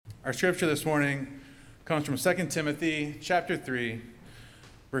Our scripture this morning comes from 2 Timothy chapter 3,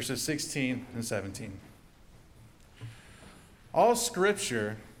 verses 16 and 17. All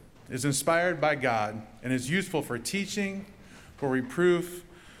scripture is inspired by God and is useful for teaching, for reproof,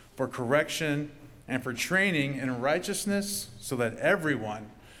 for correction, and for training in righteousness, so that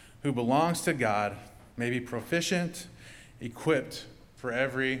everyone who belongs to God may be proficient, equipped for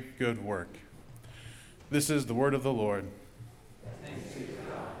every good work. This is the word of the Lord. Thanks be to God.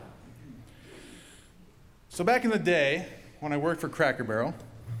 So back in the day, when I worked for Cracker Barrel,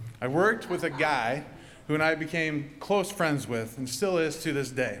 I worked with a guy who and I became close friends with, and still is to this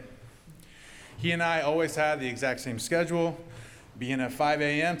day. He and I always had the exact same schedule, being at 5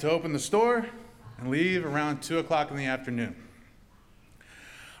 a.m. to open the store and leave around 2 o'clock in the afternoon.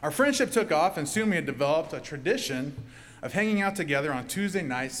 Our friendship took off, and soon we had developed a tradition of hanging out together on Tuesday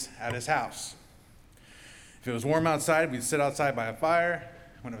nights at his house. If it was warm outside, we'd sit outside by a fire.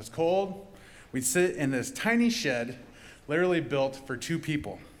 When it was cold, we'd sit in this tiny shed, literally built for 2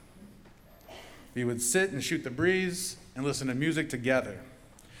 people. We would sit and shoot the breeze and listen to music together.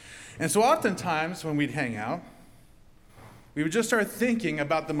 And so oftentimes when we'd hang out, we would just start thinking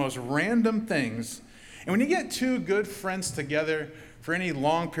about the most random things. And when you get 2 good friends together for any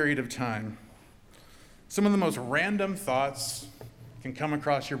long period of time, some of the most random thoughts can come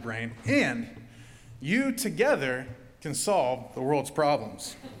across your brain, and you together can solve the world's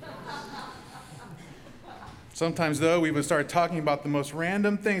problems. Sometimes, though, we would start talking about the most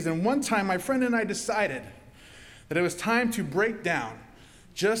random things, and one time my friend and I decided that it was time to break down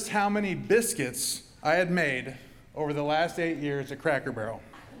just how many biscuits I had made over the last 8 years at Cracker Barrel.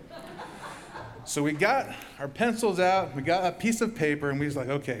 So we got our pencils out, we got a piece of paper, and we was like,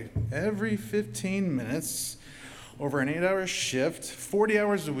 okay, every 15 minutes, over an 8-hour shift, 40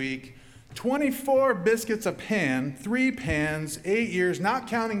 hours a week, 24 biscuits a pan, 3 pans, 8 years, not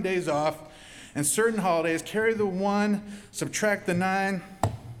counting days off, and certain holidays, carry the 1, subtract the 9.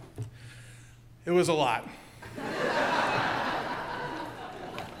 It was a lot.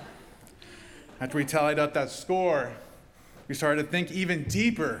 After we tallied up that score, we started to think even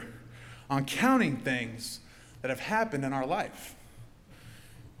deeper on counting things that have happened in our life.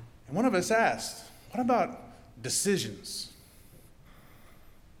 And one of us asked, what about decisions?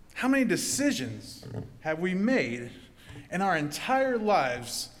 How many decisions have we made in our entire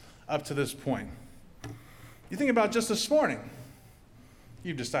lives up to this point? You think about just this morning.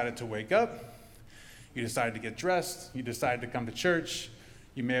 You've decided to wake up. You decided to get dressed. You decided to come to church.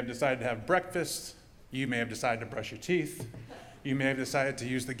 You may have decided to have breakfast. You may have decided to brush your teeth. You may have decided to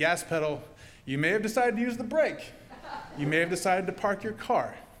use the gas pedal. You may have decided to use the brake. You may have decided to park your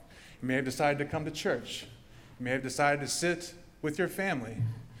car. You may have decided to come to church. You may have decided to sit with your family.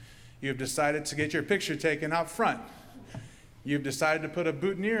 You have decided to get your picture taken out front. You have decided to put a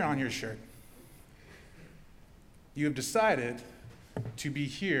boutonniere on your shirt. You have decided to be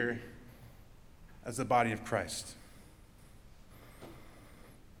here as the body of Christ.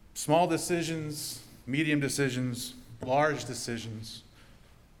 Small decisions, medium decisions, large decisions,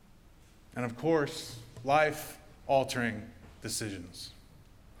 and of course, life-altering decisions.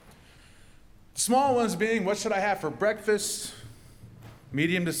 Small ones being, what should I have for breakfast?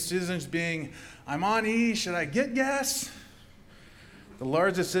 Medium decisions being, I'm on E, should I get gas? The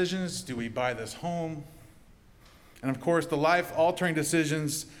large decisions, do we buy this home? And of course, the life-altering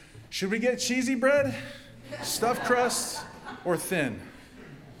decisions, should we get cheesy bread, stuffed crust, or thin?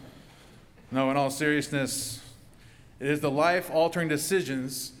 No, in all seriousness, it is the life-altering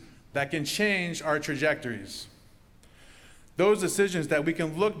decisions that can change our trajectories. Those decisions that we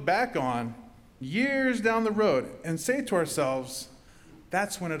can look back on years down the road and say to ourselves,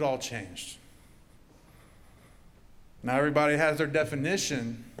 that's when it all changed. Now everybody has their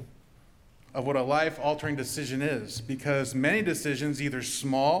definition of what a life-altering decision is, because many decisions, either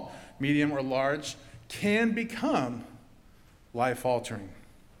small, medium, or large, can become life-altering.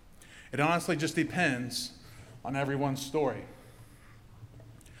 It honestly just depends on everyone's story.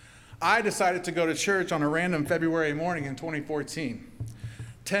 I decided to go to church on a random February morning in 2014.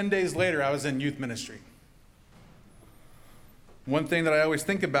 10 days later, I was in youth ministry. One thing that I always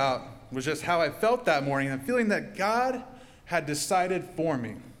think about was just how I felt that morning, and feeling that God had decided for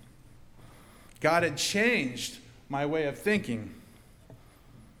me. God had changed my way of thinking.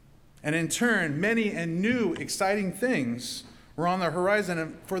 And in turn, many and new exciting things were on the horizon.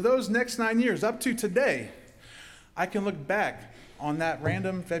 And for those next 9 years, up to today, I can look back on that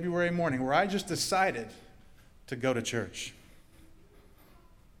random February morning where I just decided to go to church.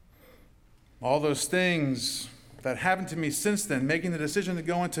 All those things that happened to me since then, making the decision to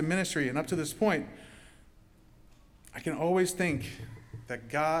go into ministry, and up to this point, I can always think that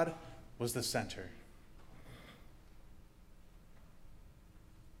God was the center.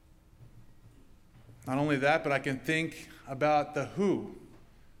 Not only that, but I can think about the who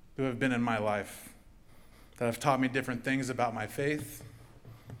have been in my life that have taught me different things about my faith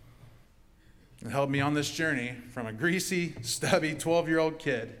and helped me on this journey from a greasy, stubby 12-year-old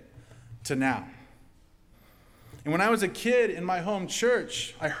kid to now. And when I was a kid in my home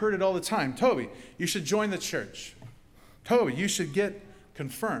church, I heard it all the time. Toby, you should join the church. Toby, you should get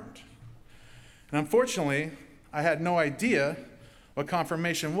confirmed. And unfortunately, I had no idea what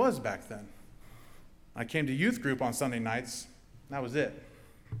confirmation was back then. I came to youth group on Sunday nights, and that was it.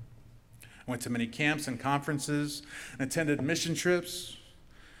 I went to many camps and conferences and attended mission trips,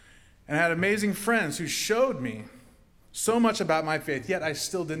 and I had amazing friends who showed me so much about my faith, yet I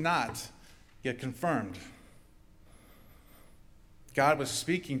still did not get confirmed. God was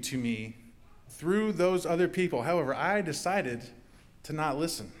speaking to me through those other people. However, I decided to not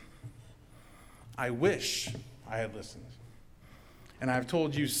listen. I wish I had listened. And I've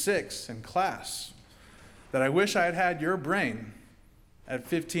told you 6 in class that I wish I had had your brain at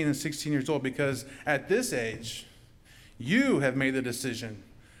 15 and 16 years old, because at this age, you have made the decision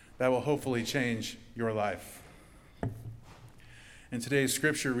that will hopefully change your life. In today's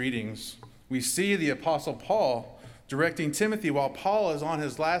scripture readings, we see the Apostle Paul directing Timothy while Paul is on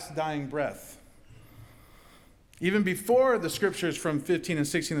his last dying breath. Even before the scriptures from 15 and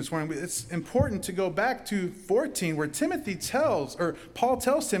 16 this morning, it's important to go back to 14, where Paul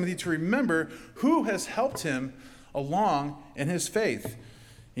tells Timothy to remember who has helped him along in his faith.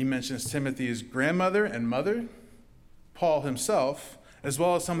 He mentions Timothy's grandmother and mother, Paul himself, as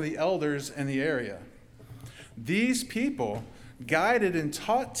well as some of the elders in the area. These people guided and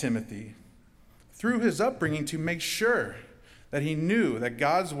taught Timothy through his upbringing to make sure that he knew that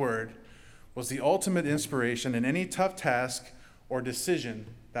God's word was the ultimate inspiration in any tough task or decision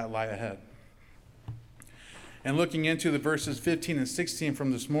that lie ahead. And looking into the verses 15 and 16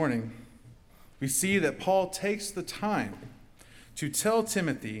 from this morning, we see that Paul takes the time to tell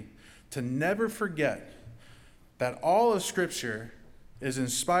Timothy to never forget that all of Scripture is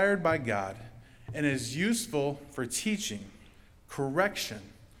inspired by God and is useful for teaching, correction,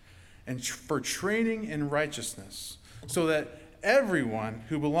 and for training in righteousness, so that everyone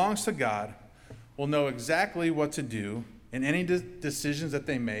who belongs to God will know exactly what to do in any decisions that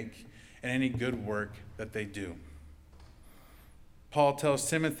they make and any good work that they do. Paul tells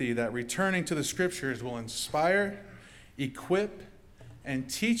Timothy that returning to the Scriptures will inspire, equip, and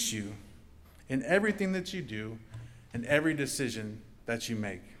teach you in everything that you do and every decision that you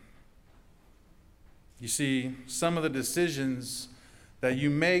make. You see, some of the decisions that you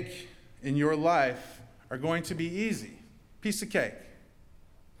make in your life are going to be easy, piece of cake.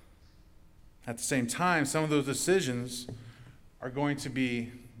 At the same time, some of those decisions are going to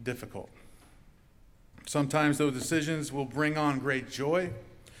be difficult. Sometimes those decisions will bring on great joy,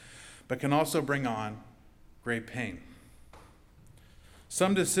 but can also bring on great pain.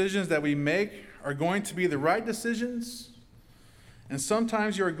 Some decisions that we make are going to be the right decisions, and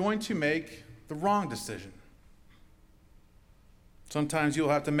sometimes you are going to make the wrong decision. Sometimes you'll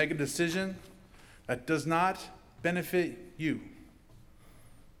have to make a decision that does not benefit you,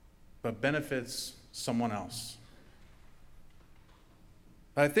 but benefits someone else.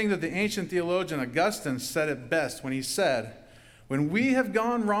 I think that the ancient theologian Augustine said it best when he said, "When we have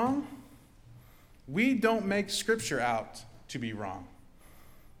gone wrong, we don't make Scripture out to be wrong,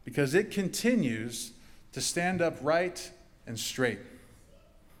 because it continues to stand up right and straight,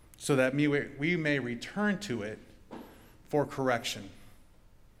 so that we may return to it for correction."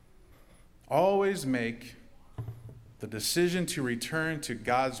 Always make the decision to return to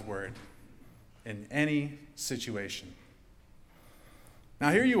God's word in any situation.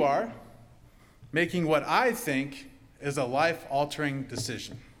 Now here you are, making what I think is a life-altering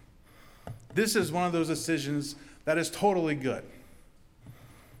decision. This is one of those decisions that is totally good.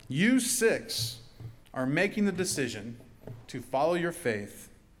 You 6 are making the decision to follow your faith,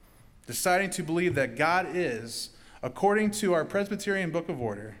 deciding to believe that God is, according to our Presbyterian Book of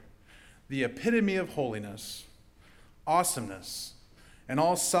Order, the epitome of holiness, awesomeness, and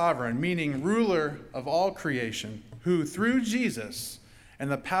all sovereign, meaning ruler of all creation, who through Jesus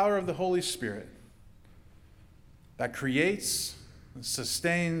and the power of the Holy Spirit that creates,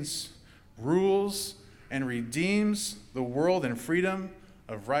 sustains, rules, and redeems the world in freedom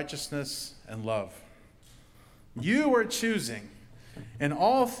of righteousness and love. You are choosing in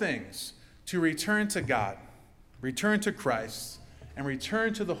all things to return to God, return to Christ, and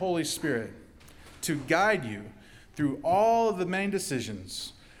return to the Holy Spirit to guide you through all of the main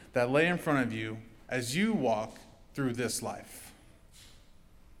decisions that lay in front of you as you walk through this life.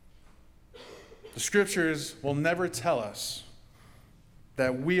 The scriptures will never tell us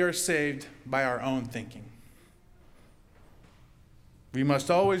that we are saved by our own thinking. We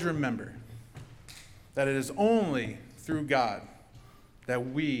must always remember that it is only through God that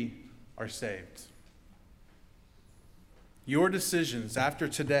we are saved. Your decisions after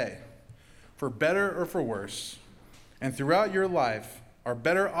today, for better or for worse, and throughout your life, are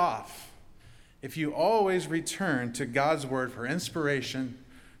better off if you always return to God's word for inspiration,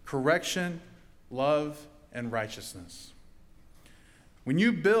 correction, love, and righteousness. When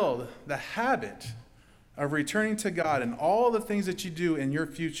you build the habit of returning to God in all the things that you do in your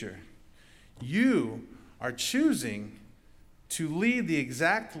future, you are choosing to lead the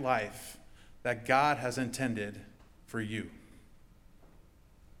exact life that God has intended for you.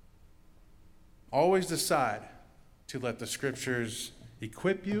 Always decide to let the scriptures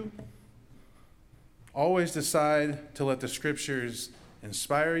equip you. Always decide to let the scriptures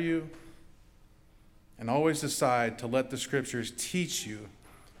inspire you. And always decide to let the scriptures teach you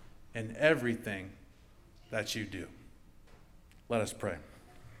in everything that you do. Let us pray.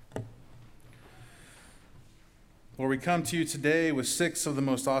 Lord, we come to you today with 6 of the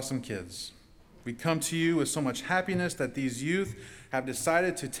most awesome kids. We come to you with so much happiness that these youth have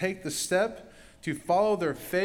decided to take the step to follow their faith